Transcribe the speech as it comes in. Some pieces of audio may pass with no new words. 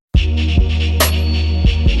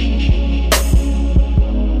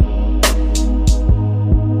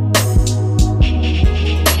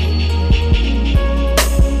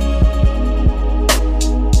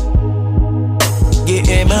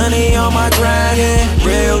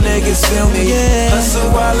niggas feel me.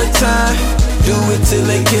 Hustle all the time, do it till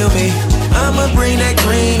they kill me. I'ma bring that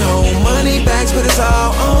green home, money bags, but it's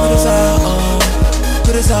all on.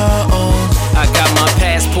 But it's all on. I got my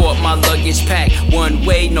passport, my luggage packed. One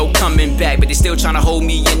way, no coming back. But they still tryna hold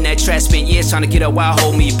me in that trap. Spent years tryna get a while,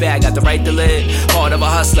 hold me back. Got the right to live, heart of a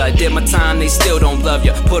hustler. I did my time, they still don't love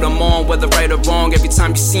you. Put them on, whether right or wrong. Every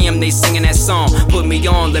time you see them, they singing that song. Put me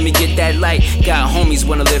on, let me get that light. Got homies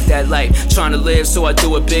wanna live that life. Tryna live, so I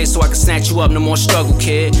do it big, so I can snatch you up. No more struggle,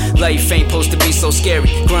 kid. Life ain't supposed to be so scary.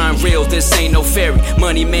 Grind real, this ain't no fairy.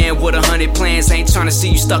 Money man with 100 plans. Ain't tryna see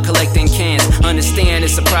you stuck collecting cans. Understand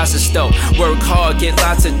it's a process though. Work hard, get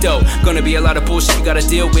lots of dough. Gonna be a lot of bullshit you gotta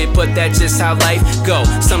deal with, but that's just how life go.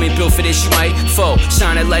 Some ain't built for this, you might fall.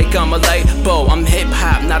 Shining like I'm a light bulb. I'm hip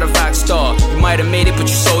hop, not a rock star. You might have made it, but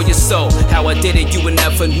you sold your soul. How I did it, you would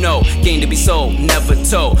never know. Game to be sold, never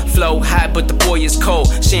told. Flow hot, but the boy is cold.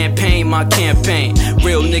 Champagne, my campaign.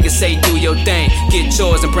 Real niggas say do your thing. Get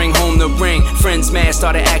yours and bring home the ring. Friends mad,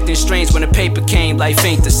 started acting strange when the paper came. Life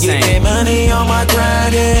ain't the same. Getting money on my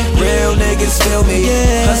grind, yeah. Real niggas feel me.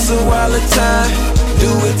 Hustle all the time, do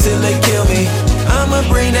it till they kill me. I'ma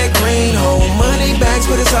bring that green home, money bags,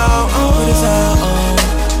 but it's all on.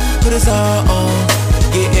 But it's all on.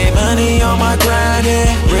 Getting money on my grind, yeah.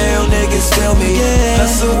 Real niggas feel me.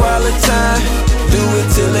 Hustle all the time, do it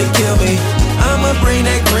till they kill me. I'ma bring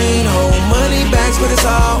that green home, money bags, but it's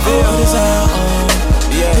all on. But it's all on.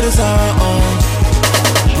 But it's all on.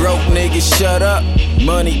 Broke niggas shut up,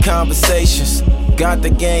 money conversations. Got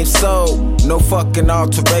the game sold, no fucking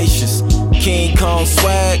alterations. King Kong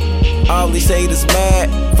swag, all these haters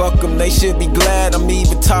mad. Fuck them, they should be glad I'm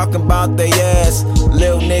even talking about they ass.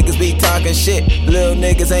 Lil niggas be talking shit, lil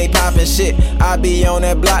niggas ain't popping shit. I be on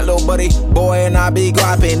that block, little buddy, boy, and I be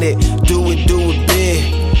guapping it. Do it big,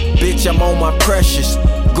 bitch, I'm on my precious.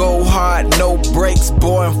 Go hard, no breaks,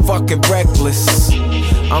 boy, I'm fucking reckless.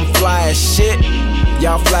 I'm fly as shit,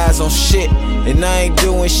 y'all flies on shit. And I ain't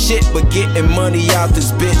doing shit but getting money out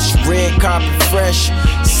this bitch. Red carpet fresh,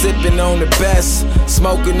 sipping on the best,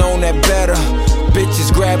 smoking on that better.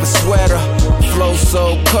 Bitches grab a sweater, flow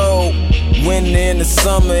so cold. Winter in the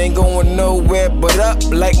summer ain't going nowhere but up,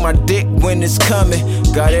 like my dick when it's coming.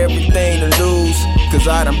 Got everything to lose, cause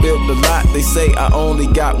I done built a lot. They say I only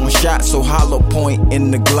got one shot, so hollow point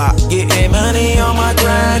in the Glock. Getting money on my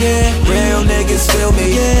grind, yeah. Real niggas feel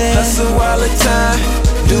me. Hustle all the time,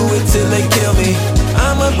 do it till they kill me.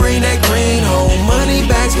 I'ma bring that green home, money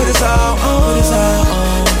bags, but it's all on.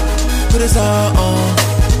 But it's all on.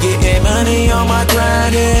 Getting money on my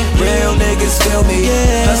grind, yeah. Real niggas feel me.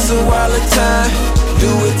 Hustle all the time, do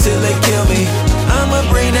it till they kill me. I'ma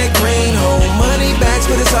bring that green home, money bags,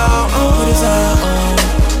 but it's all on.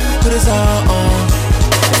 But it's all on.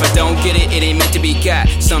 If I don't get it, it ain't meant to be got.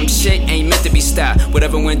 Some shit ain't meant to be stopped.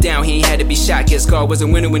 Whatever went down, he ain't had to be shot. Guess God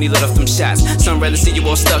wasn't winning when he let off them shots. Some rather see you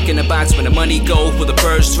all stuck in the box. When the money go, will the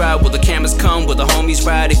birds try? Will the cameras come? Will the homies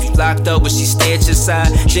ride? If you locked up, will she stay at your side?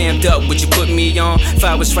 Jammed up, would you put me on? If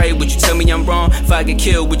I was right, would you tell me I'm wrong? If I get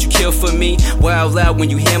killed, would you kill for me? Wild loud when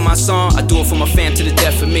you hear my song. I do it for my fam to the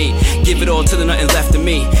death of me. Give it all till there's nothing left of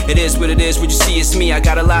me. It is what it is, what you see it's me. I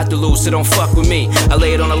got a lot to lose, so don't fuck with me. I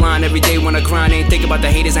lay it on the line every day when I grind. Ain't think about the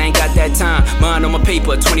haters, I ain't got that time. Mine on my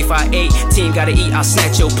paper, 25-8. Team gotta eat, I'll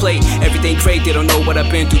snatch your plate. Everything great, they don't know what I've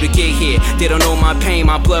been through to get here. They don't know my pain,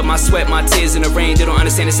 my blood, my sweat, my tears in the rain. They don't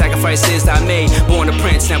understand the sacrifices I made. Born a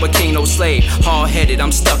prince, now a king, no slave. Hard-headed,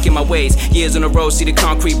 I'm stuck in my ways. Years on the road, see the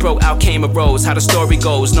concrete broke, out came a rose. How the story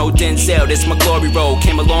goes, no Denzel, this my glory road.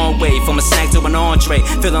 Came a long way, from a snack to an entree.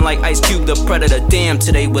 Feeling like Ice Cube, the Predator. Damn,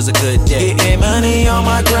 today was a good day. Getting money on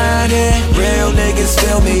my grind, yeah. Real niggas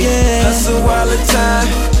feel me. Hustle all the time,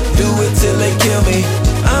 do it till they kill me.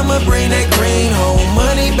 I'ma bring that green home,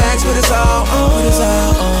 money bags, but it's all on.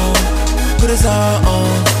 But it's all on.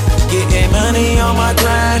 Getting money on my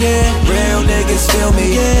grind, yeah. Real niggas feel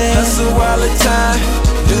me. Hustle all the time,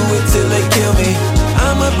 do it till they kill me.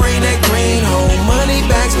 I'ma bring that green home, money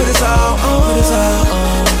bags, but it's all on.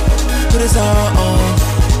 But it's all on.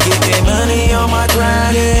 Getting money on my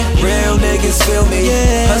grind, yeah. Real niggas feel me.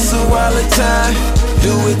 Hustle all the time,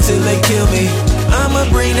 do it till they kill me. I'ma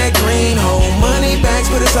bring that green home, money bags,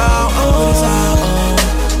 but it's all on.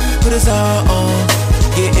 But it's all on.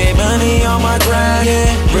 Getting money on my grind,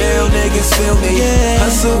 yeah. Real niggas feel me.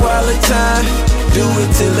 Hustle all the time, do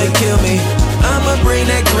it till they kill me. I'ma bring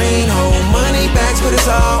that green home, money bags, but it's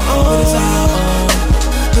all on.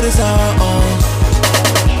 But it's all on.